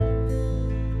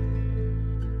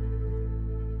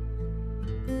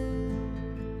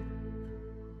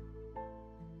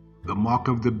Mark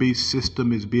of the Beast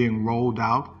system is being rolled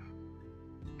out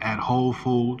at Whole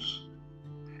Foods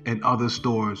and other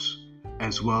stores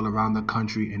as well around the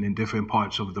country and in different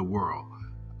parts of the world,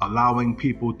 allowing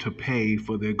people to pay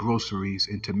for their groceries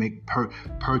and to make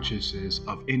purchases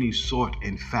of any sort,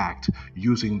 in fact,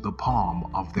 using the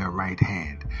palm of their right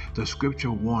hand. The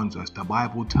scripture warns us, the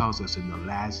Bible tells us in the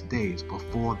last days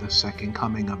before the second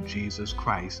coming of Jesus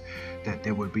Christ, that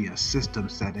there would be a system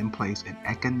set in place, an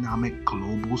economic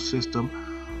global system,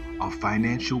 a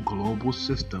financial global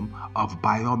system of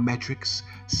biometrics,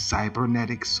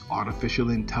 cybernetics,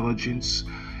 artificial intelligence,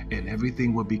 and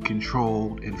everything would be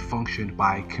controlled and functioned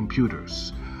by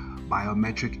computers.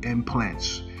 Biometric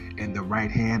implants in the right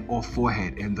hand or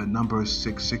forehead, and the number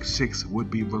 666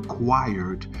 would be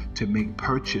required to make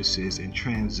purchases and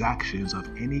transactions of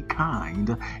any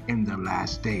kind in the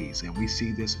last days. And we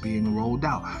see this being rolled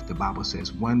out. The Bible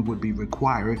says one would be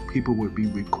required, people would be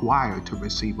required to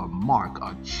receive a mark,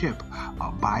 a chip,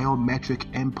 a biometric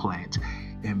implant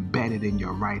embedded in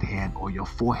your right hand or your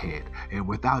forehead, and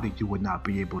without it you would not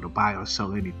be able to buy or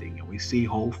sell anything. And we see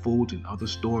Whole Foods and other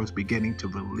stores beginning to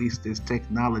release this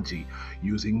technology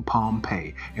using Palm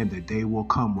Pay, and the day will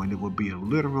come when it will be a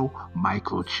literal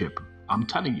microchip. I'm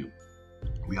telling you,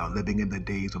 we are living in the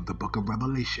days of the book of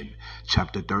Revelation,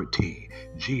 chapter 13.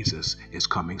 Jesus is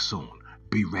coming soon.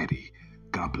 Be ready.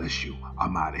 God bless you.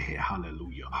 I'm out of here.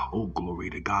 Hallelujah. Oh, glory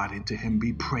to God, and to him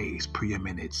be praise,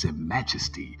 preeminence, and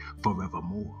majesty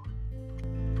forevermore.